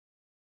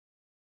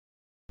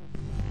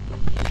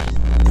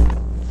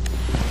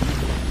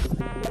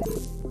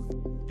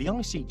The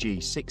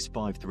ICG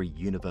 653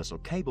 universal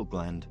cable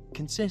gland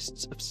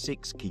consists of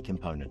 6 key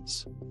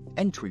components: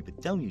 entry with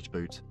deluge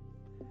boot,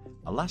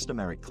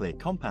 elastomeric clear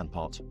compound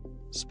pot,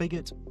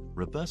 spigot,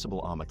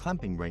 reversible armor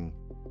clamping ring,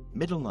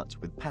 middle nut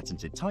with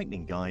patented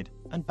tightening guide,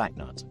 and back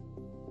nut.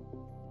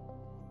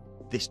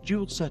 This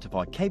dual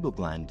certified cable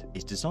gland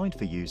is designed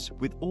for use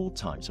with all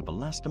types of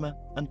elastomer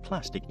and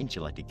plastic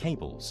insulated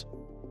cables,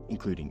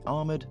 including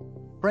armored,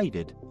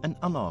 braided, and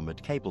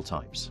unarmored cable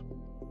types.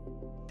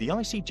 The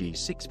ICG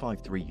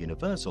 653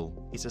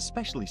 Universal is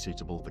especially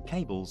suitable for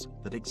cables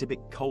that exhibit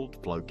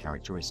cold flow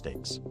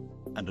characteristics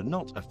and are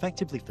not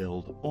effectively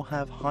filled or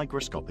have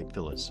hygroscopic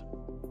fillers.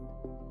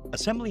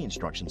 Assembly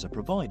instructions are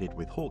provided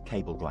with Hawke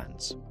cable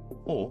glands,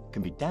 or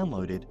can be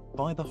downloaded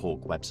via the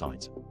Hawke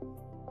website.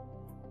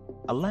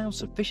 Allow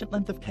sufficient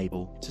length of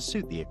cable to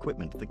suit the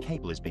equipment the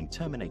cable is being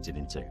terminated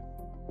into.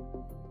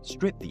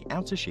 Strip the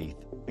outer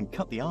sheath and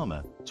cut the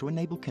armor to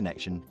enable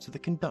connection to the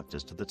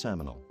conductors to the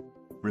terminal.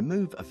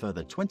 Remove a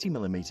further 20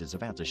 mm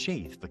of outer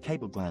sheath for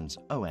cable glands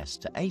OS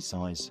to A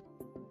size,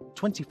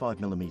 25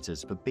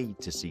 mm for B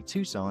to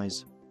C2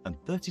 size, and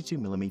 32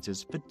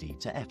 mm for D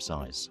to F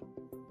size.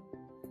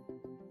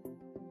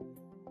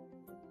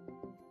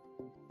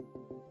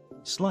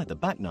 Slide the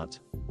back nut,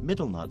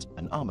 middle nut,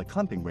 and armor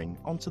clamping ring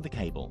onto the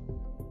cable.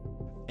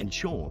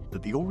 Ensure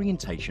that the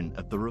orientation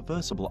of the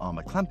reversible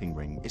armor clamping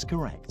ring is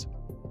correct,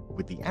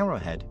 with the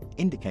arrowhead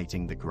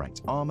indicating the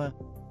correct armor,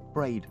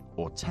 braid,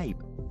 or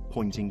tape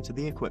pointing to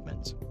the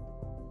equipment.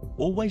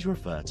 Always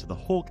refer to the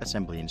Hawke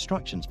assembly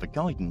instructions for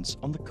guidance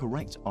on the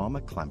correct armor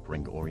clamp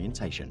ring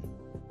orientation.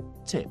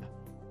 Tip: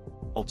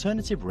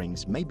 alternative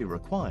rings may be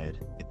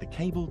required if the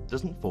cable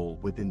doesn't fall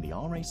within the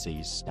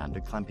RAC's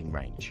standard clamping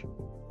range.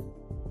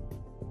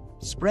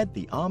 Spread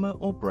the armor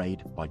or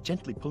braid by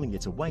gently pulling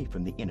it away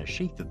from the inner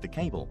sheath of the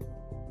cable.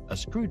 A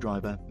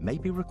screwdriver may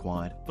be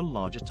required for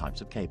larger types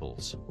of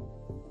cables.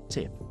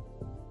 Tip: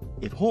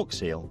 if Hawke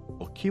Seal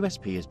or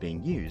QSP is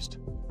being used,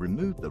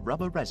 remove the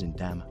rubber resin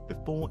dam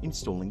before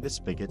installing the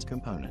spigot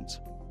component.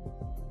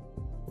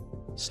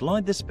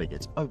 Slide the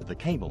spigot over the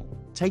cable,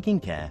 taking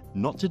care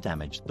not to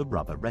damage the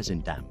rubber resin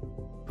dam.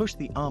 Push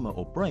the armor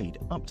or braid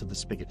up to the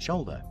spigot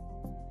shoulder.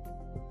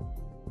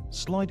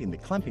 Slide in the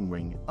clamping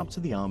ring up to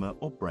the armor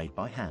or braid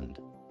by hand.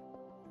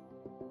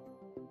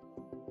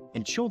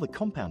 Ensure the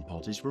compound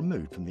pot is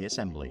removed from the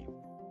assembly.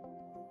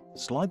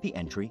 Slide the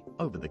entry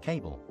over the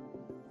cable.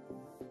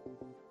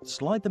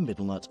 Slide the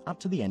middle nut up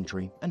to the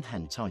entry and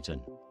hand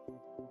tighten.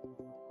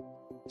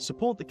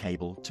 Support the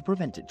cable to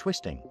prevent it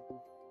twisting.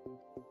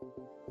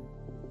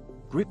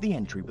 Grip the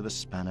entry with a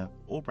spanner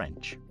or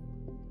wrench.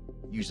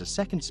 Use a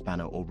second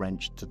spanner or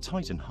wrench to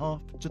tighten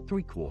 1/2 to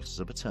 3/4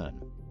 of a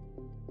turn.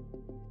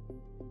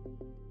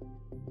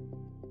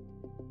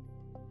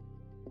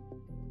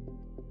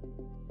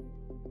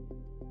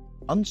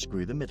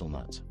 Unscrew the middle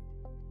nut.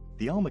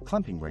 The armor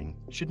clamping ring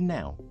should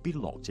now be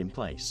locked in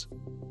place.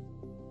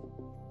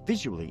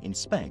 Visually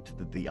inspect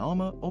that the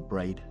armor or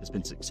braid has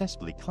been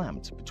successfully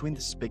clamped between the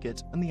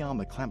spigot and the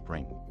armor clamp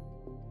ring.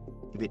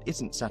 If it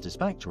isn't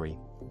satisfactory,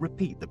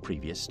 repeat the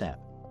previous step.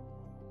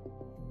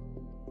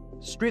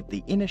 Strip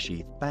the inner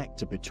sheath back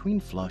to between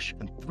flush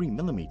and 3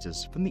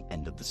 mm from the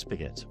end of the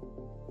spigot.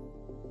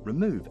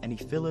 Remove any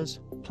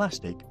fillers,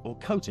 plastic, or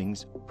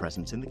coatings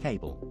present in the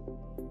cable.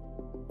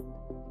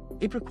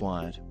 If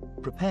required,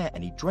 prepare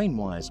any drain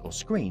wires or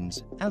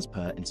screens as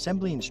per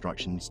Assembly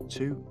Instructions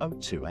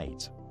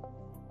 2028.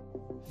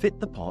 Fit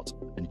the pot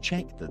and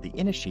check that the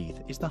inner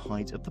sheath is the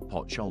height of the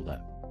pot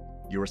shoulder.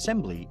 Your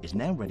assembly is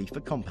now ready for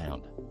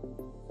compound.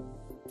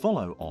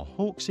 Follow our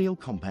Hawke Seal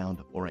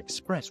compound or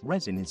express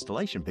resin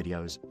installation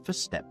videos for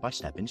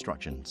step-by-step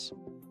instructions.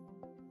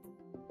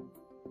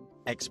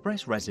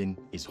 Express resin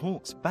is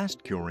Hawke's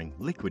fast-curing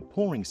liquid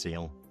pouring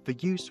seal for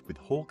use with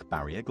Hawke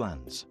barrier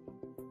glands.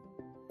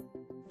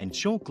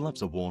 Ensure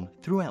gloves are worn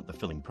throughout the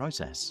filling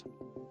process.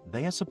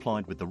 They are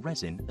supplied with the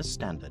resin as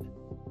standard.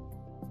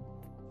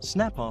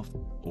 Snap off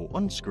or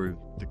unscrew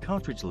the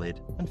cartridge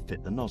lid and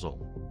fit the nozzle.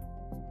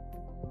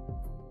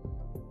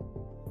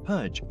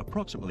 Purge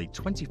approximately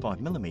 25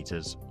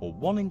 mm or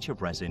 1 inch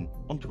of resin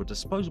onto a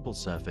disposable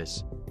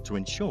surface to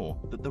ensure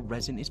that the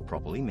resin is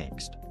properly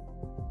mixed.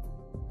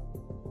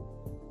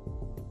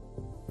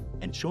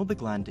 Ensure the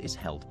gland is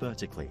held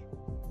vertically.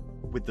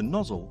 With the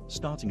nozzle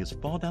starting as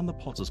far down the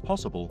pot as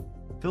possible,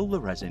 fill the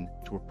resin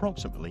to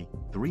approximately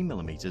 3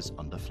 mm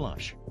under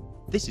flush.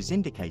 This is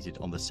indicated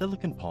on the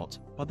silicon pot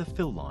by the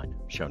fill line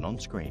shown on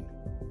screen.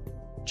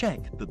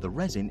 Check that the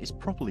resin is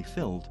properly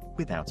filled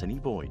without any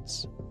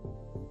voids.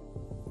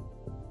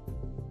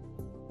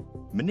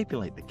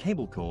 Manipulate the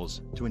cable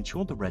cores to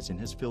ensure the resin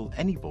has filled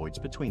any voids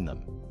between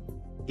them.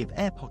 If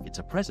air pockets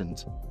are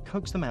present,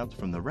 coax them out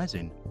from the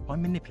resin by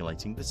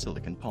manipulating the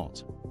silicon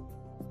pot.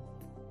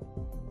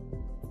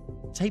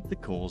 Tape the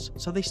cores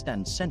so they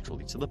stand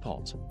centrally to the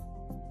pot.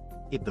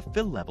 If the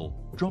fill level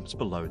drops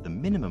below the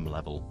minimum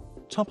level,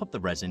 top up the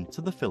resin to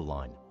the fill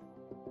line.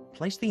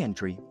 Place the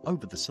entry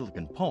over the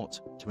silicon pot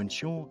to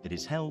ensure it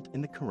is held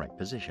in the correct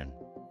position.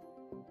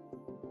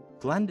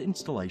 Gland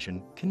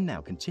installation can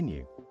now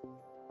continue.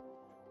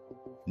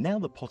 Now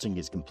the potting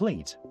is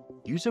complete,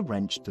 use a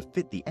wrench to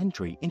fit the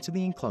entry into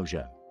the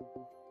enclosure.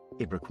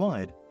 If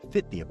required,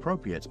 fit the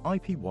appropriate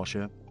IP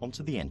washer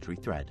onto the entry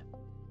thread.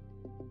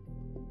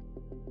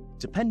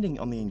 Depending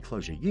on the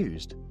enclosure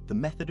used, the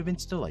method of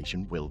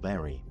installation will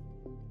vary.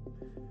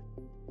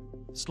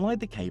 Slide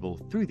the cable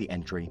through the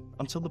entry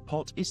until the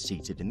pot is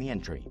seated in the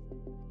entry.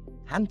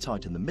 Hand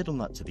tighten the middle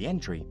nut to the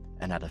entry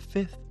and add a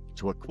 1/5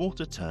 to a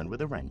 1/4 turn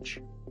with a wrench.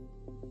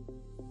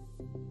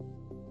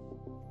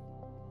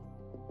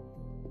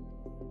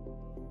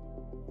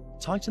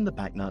 Tighten the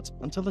back nut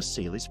until a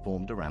seal is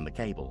formed around the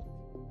cable.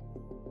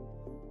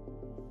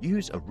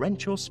 Use a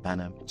wrench or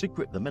spanner to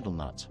grip the middle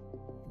nut.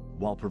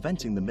 While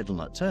preventing the middle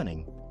nut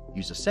turning,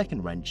 use a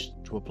second wrench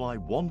to apply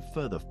one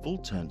further full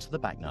turn to the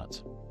back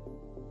nut.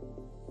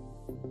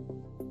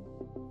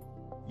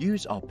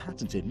 Use our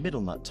patented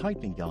middle nut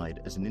tightening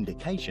guide as an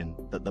indication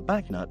that the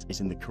back nut is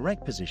in the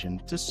correct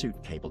position to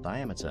suit cable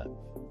diameter.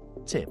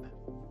 Tip: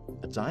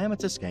 a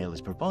diameter scale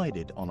is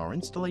provided on our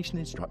installation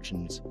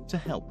instructions to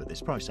help with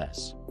this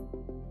process.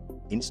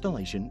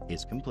 Installation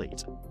is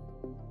complete.